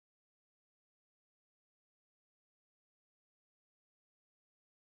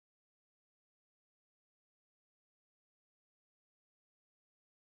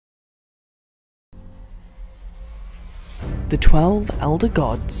The 12 elder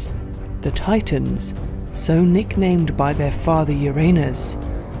gods, the Titans, so nicknamed by their father Uranus,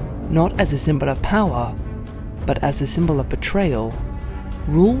 not as a symbol of power, but as a symbol of betrayal,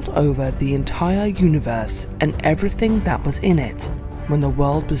 ruled over the entire universe and everything that was in it when the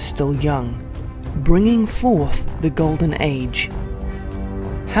world was still young, bringing forth the Golden Age.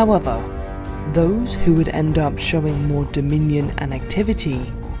 However, those who would end up showing more dominion and activity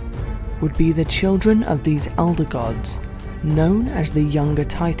would be the children of these elder gods, known as the Younger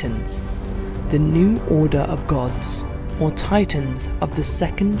Titans, the new order of gods, or Titans of the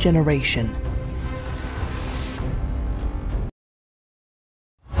second generation.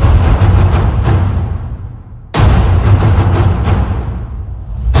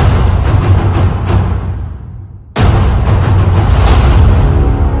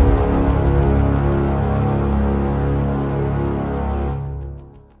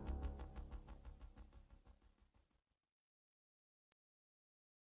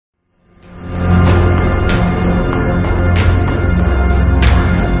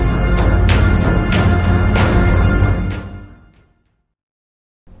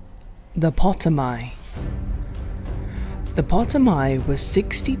 The Potami. The Potami were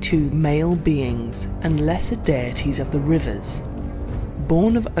 62 male beings and lesser deities of the rivers,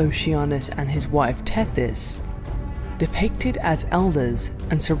 born of Oceanus and his wife Tethys. Depicted as elders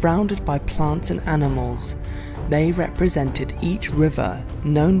and surrounded by plants and animals, they represented each river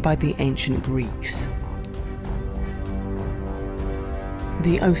known by the ancient Greeks.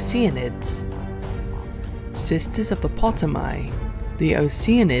 The Oceanids. Sisters of the Potami, the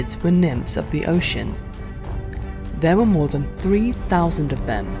Oceanids were nymphs of the ocean. There were more than 3,000 of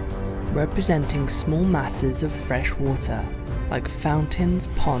them, representing small masses of fresh water, like fountains,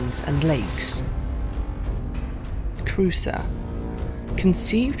 ponds, and lakes. Creusa.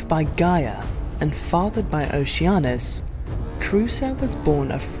 Conceived by Gaia and fathered by Oceanus, Creusa was born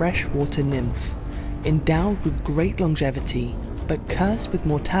a freshwater nymph, endowed with great longevity, but cursed with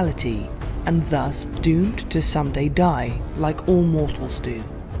mortality, and thus doomed to someday die, like all mortals do.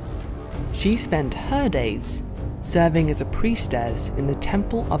 She spent her days serving as a priestess in the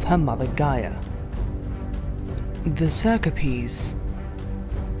temple of her mother Gaia. The Cercopes.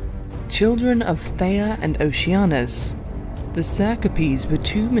 Children of Theia and Oceanus, the Cercopes were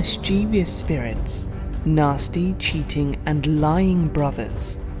two mischievous spirits, nasty, cheating, and lying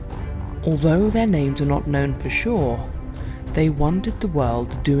brothers. Although their names are not known for sure, they wandered the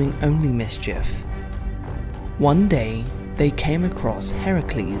world doing only mischief. One day, they came across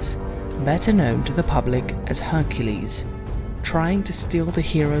Heracles, better known to the public as Hercules, trying to steal the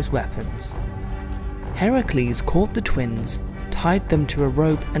hero's weapons. Heracles caught the twins, tied them to a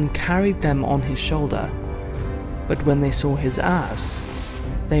rope and carried them on his shoulder. But when they saw his ass,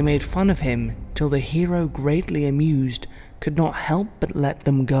 they made fun of him till the hero, greatly amused, could not help but let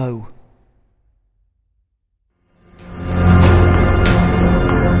them go.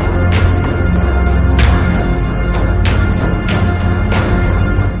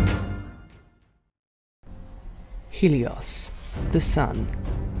 Helios, the sun.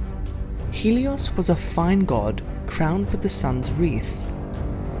 Helios was a fine god crowned with the sun's wreath.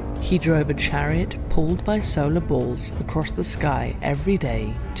 He drove a chariot pulled by solar balls across the sky every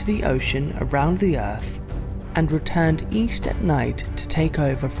day to the ocean around the earth, and returned east at night to take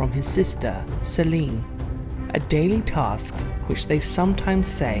over from his sister, Selene, a daily task which they sometimes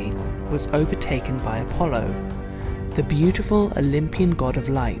say was overtaken by Apollo, the beautiful Olympian god of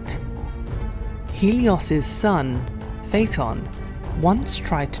light. Helios's son, Phaeton, once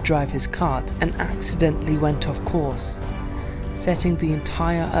tried to drive his cart and accidentally went off course, setting the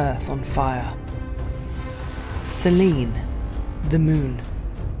entire earth on fire. Selene, the moon.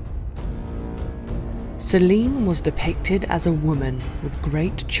 Selene was depicted as a woman with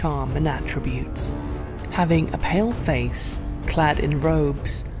great charm and attributes, having a pale face, clad in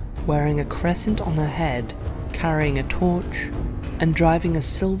robes, wearing a crescent on her head, carrying a torch, and driving a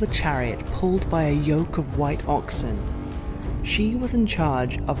silver chariot pulled by a yoke of white oxen. She was in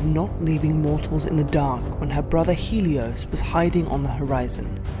charge of not leaving mortals in the dark when her brother Helios was hiding on the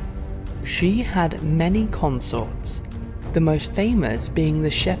horizon. She had many consorts, the most famous being the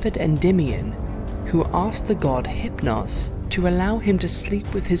shepherd Endymion, who asked the god Hypnos to allow him to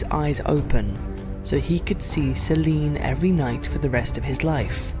sleep with his eyes open, so he could see Selene every night for the rest of his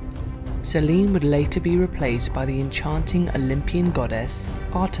life. Selene would later be replaced by the enchanting Olympian goddess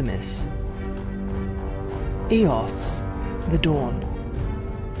Artemis. Eos, the dawn.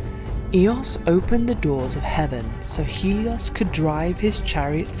 Eos opened the doors of heaven so Helios could drive his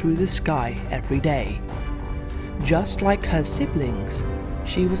chariot through the sky every day. Just like her siblings,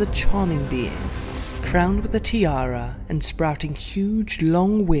 she was a charming being, crowned with a tiara and sprouting huge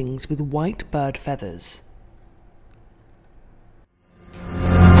long wings with white bird feathers.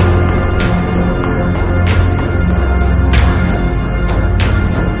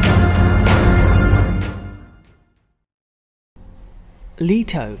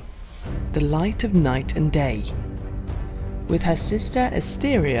 Leto, the light of night and day. With her sister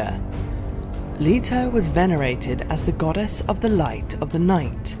Asteria, Leto was venerated as the goddess of the light of the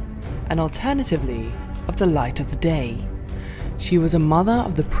night, and alternatively of the light of the day. She was a mother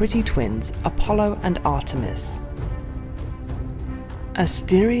of the pretty twins Apollo and Artemis.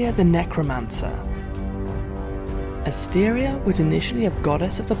 Asteria the necromancer. Asteria was initially a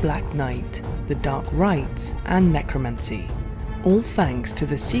goddess of the black night, the dark rites, and necromancy, all thanks to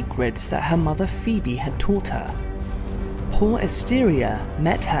the secrets that her mother Phoebe had taught her. Poor Asteria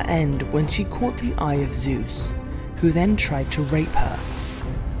met her end when she caught the eye of Zeus, who then tried to rape her.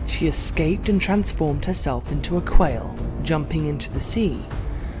 She escaped and transformed herself into a quail, jumping into the sea,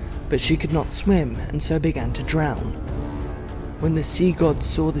 but she could not swim and so began to drown. When the sea gods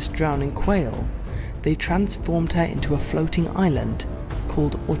saw this drowning quail, they transformed her into a floating island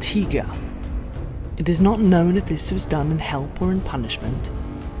called Ortygia. It is not known if this was done in help or in punishment.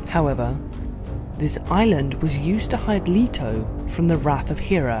 However, this island was used to hide Leto from the wrath of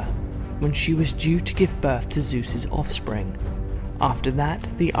Hera when she was due to give birth to Zeus's offspring. After that,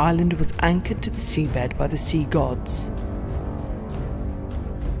 the island was anchored to the seabed by the sea gods.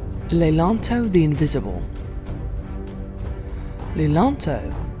 Lelanto the Invisible.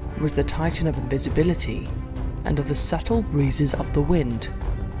 Lelanto was the titan of invisibility and of the subtle breezes of the wind.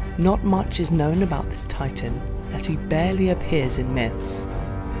 Not much is known about this titan, as he barely appears in myths.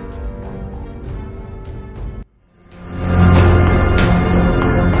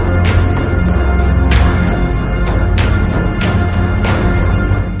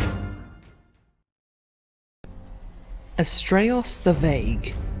 Astraeus the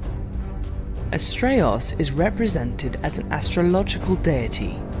Vague. Astraeus is represented as an astrological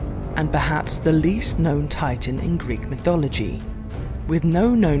deity, and perhaps the least known titan in Greek mythology, with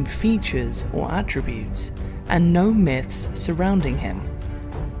no known features or attributes, and no myths surrounding him.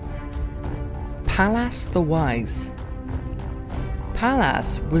 Pallas the Wise.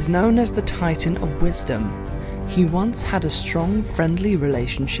 Pallas was known as the Titan of Wisdom. He once had a strong friendly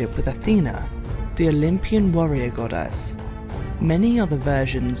relationship with Athena, the Olympian warrior goddess. Many other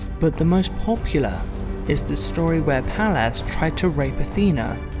versions, but the most popular is the story where Pallas tried to rape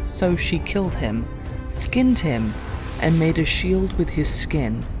Athena, so she killed him, skinned him, and made a shield with his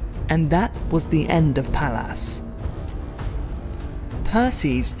skin, and that was the end of Pallas.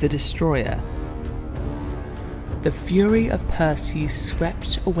 Perses the Destroyer. The fury of Perses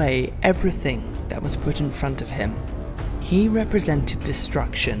swept away everything that was put in front of him. He represented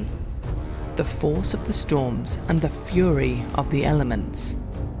destruction, the force of the storms and the fury of the elements.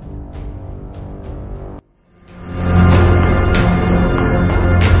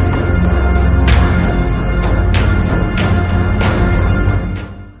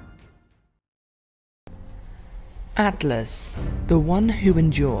 Atlas, the one who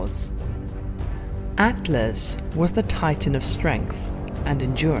endures. Atlas was the titan of strength and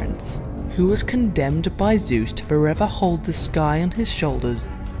endurance, who was condemned by Zeus to forever hold the sky on his shoulders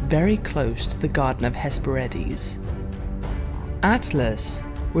very close to the Garden of Hesperides. Atlas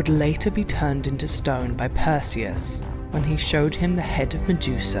would later be turned into stone by Perseus when he showed him the head of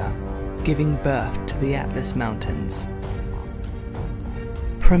Medusa, giving birth to the Atlas Mountains.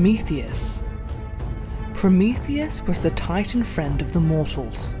 Prometheus. Prometheus was the titan friend of the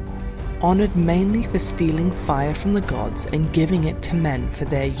mortals, honoured mainly for stealing fire from the gods and giving it to men for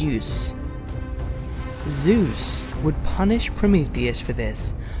their use. Zeus would punish Prometheus for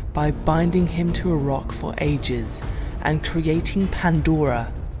this by binding him to a rock for ages and creating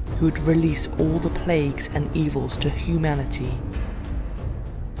Pandora, who would release all the plagues and evils to humanity.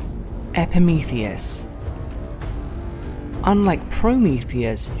 Epimetheus. Unlike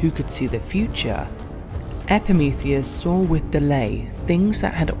Prometheus, who could see the future, Epimetheus saw with delay things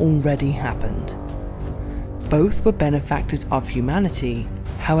that had already happened. Both were benefactors of humanity.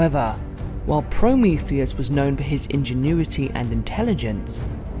 However, while Prometheus was known for his ingenuity and intelligence,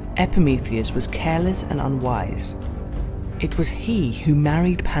 Epimetheus was careless and unwise. It was he who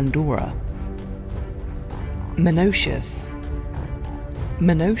married Pandora. Mnemosyne.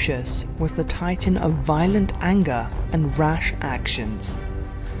 Mnemosyne was the titan of violent anger and rash actions,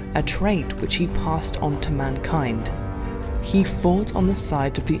 a trait which he passed on to mankind. He fought on the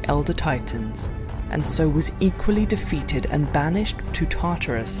side of the elder titans, and so was equally defeated and banished to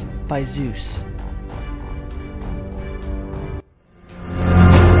Tartarus by Zeus.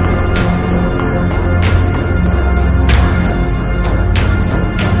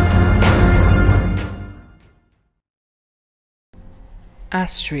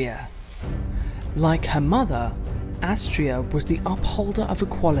 Astrea. Like her mother, Astrea was the upholder of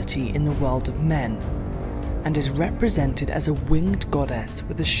equality in the world of men, and is represented as a winged goddess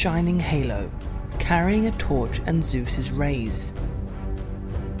with a shining halo, carrying a torch and Zeus's rays.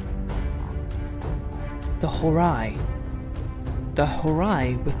 The Horai. The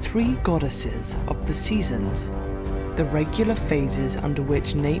Horai were three goddesses of the seasons, the regular phases under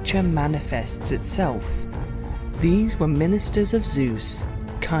which nature manifests itself. These were ministers of Zeus,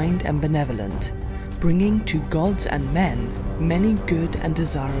 kind and benevolent, bringing to gods and men many good and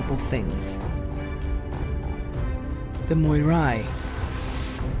desirable things. The Moirai.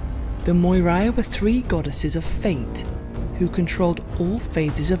 The Moirai were three goddesses of fate, who controlled all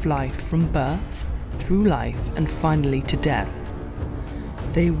phases of life from birth, through life, and finally to death.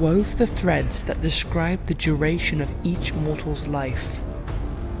 They wove the threads that describe the duration of each mortal's life.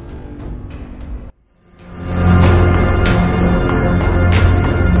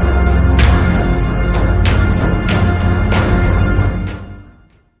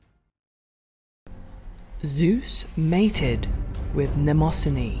 Zeus mated with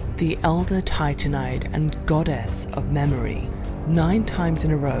Mnemosyne, the elder Titanide and goddess of memory, 9 times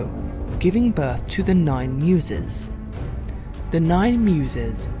in a row, giving birth to the 9 muses. The 9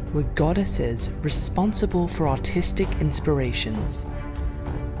 muses were goddesses responsible for artistic inspirations.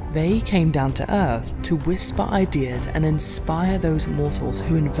 They came down to earth to whisper ideas and inspire those mortals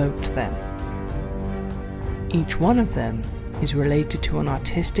who invoked them. Each one of them is related to an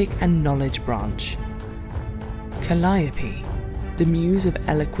artistic and knowledge branch. Calliope, the muse of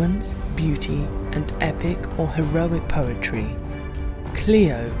eloquence, beauty, and epic or heroic poetry.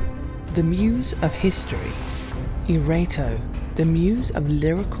 Clio, the muse of history. Erato, the muse of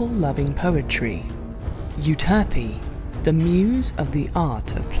lyrical loving poetry. Euterpe, the muse of the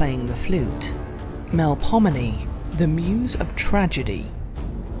art of playing the flute. Melpomene, the muse of tragedy.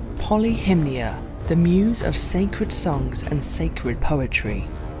 Polyhymnia, the muse of sacred songs and sacred poetry.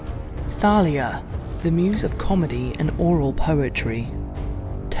 Thalia, the muse of comedy and oral poetry.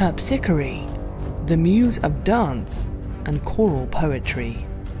 Terpsichore, the muse of dance and choral poetry.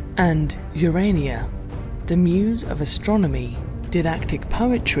 And Urania, the muse of astronomy, didactic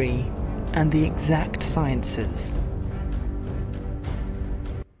poetry, and the exact sciences.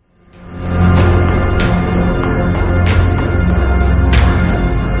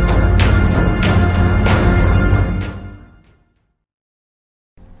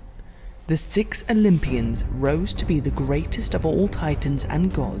 The 6 Olympians rose to be the greatest of all titans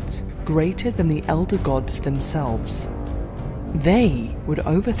and gods, greater than the elder gods themselves. They would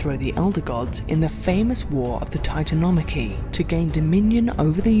overthrow the elder gods in the famous war of the Titanomachy to gain dominion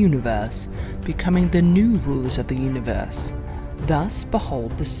over the universe, becoming the new rulers of the universe. Thus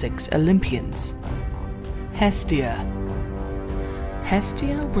behold the 6 Olympians. Hestia.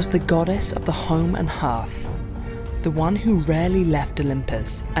 Hestia was the goddess of the home and hearth, the one who rarely left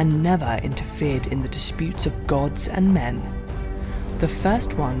Olympus and never interfered in the disputes of gods and men. The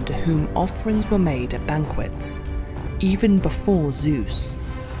first one to whom offerings were made at banquets, even before Zeus.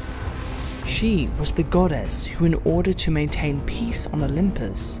 She was the goddess who, in order to maintain peace on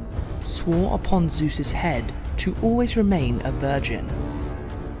Olympus, swore upon Zeus's head to always remain a virgin.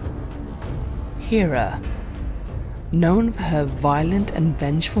 Hera. Known for her violent and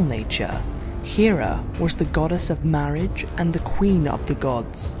vengeful nature, Hera was the goddess of marriage and the queen of the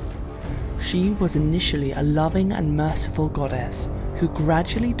gods. She was initially a loving and merciful goddess who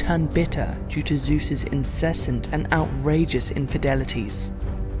gradually turned bitter due to Zeus's incessant and outrageous infidelities.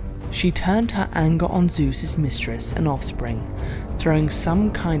 She turned her anger on Zeus's mistress and offspring, throwing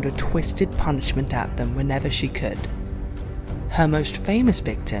some kind of twisted punishment at them whenever she could. Her most famous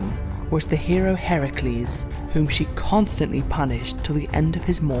victim was the hero Heracles, whom she constantly punished till the end of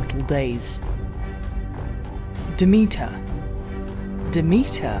his mortal days. Demeter.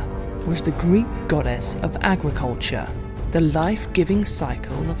 Demeter was the Greek goddess of agriculture, the life-giving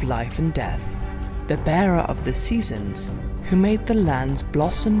cycle of life and death, the bearer of the seasons, who made the lands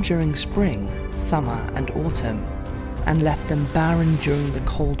blossom during spring, summer and autumn, and left them barren during the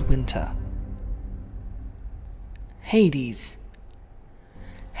cold winter. Hades.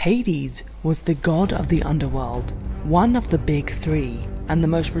 Hades was the god of the underworld, one of the big 3, and the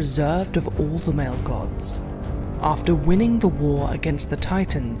most reserved of all the male gods. After winning the war against the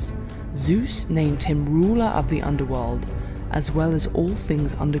Titans, Zeus named him ruler of the underworld, as well as all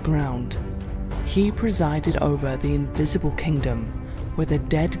things underground. He presided over the invisible kingdom, where the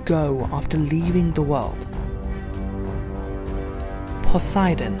dead go after leaving the world.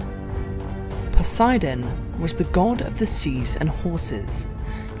 Poseidon. Poseidon was the god of the seas and horses.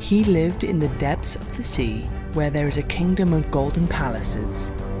 He lived in the depths of the sea, where there is a kingdom of golden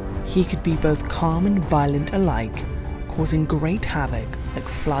palaces. He could be both calm and violent alike, causing great havoc like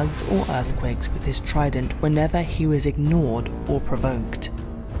floods or earthquakes with his trident whenever he was ignored or provoked.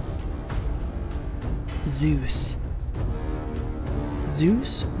 Zeus.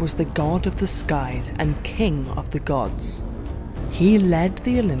 Zeus was the god of the skies and king of the gods. He led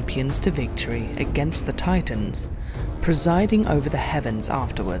the Olympians to victory against the Titans, presiding over the heavens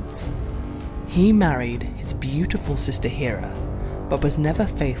afterwards. He married his beautiful sister Hera, but was never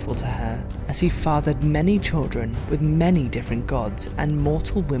faithful to her, as he fathered many children with many different gods and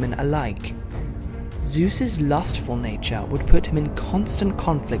mortal women alike. Zeus's lustful nature would put him in constant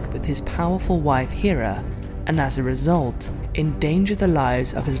conflict with his powerful wife Hera, and as a result, endanger the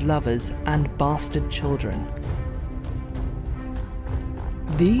lives of his lovers and bastard children.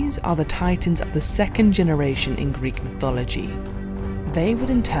 These are the Titans of the second generation in Greek mythology. They would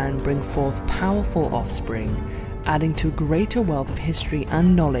in turn bring forth powerful offspring, adding to a greater wealth of history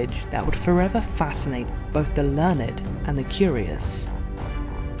and knowledge that would forever fascinate both the learned and the curious.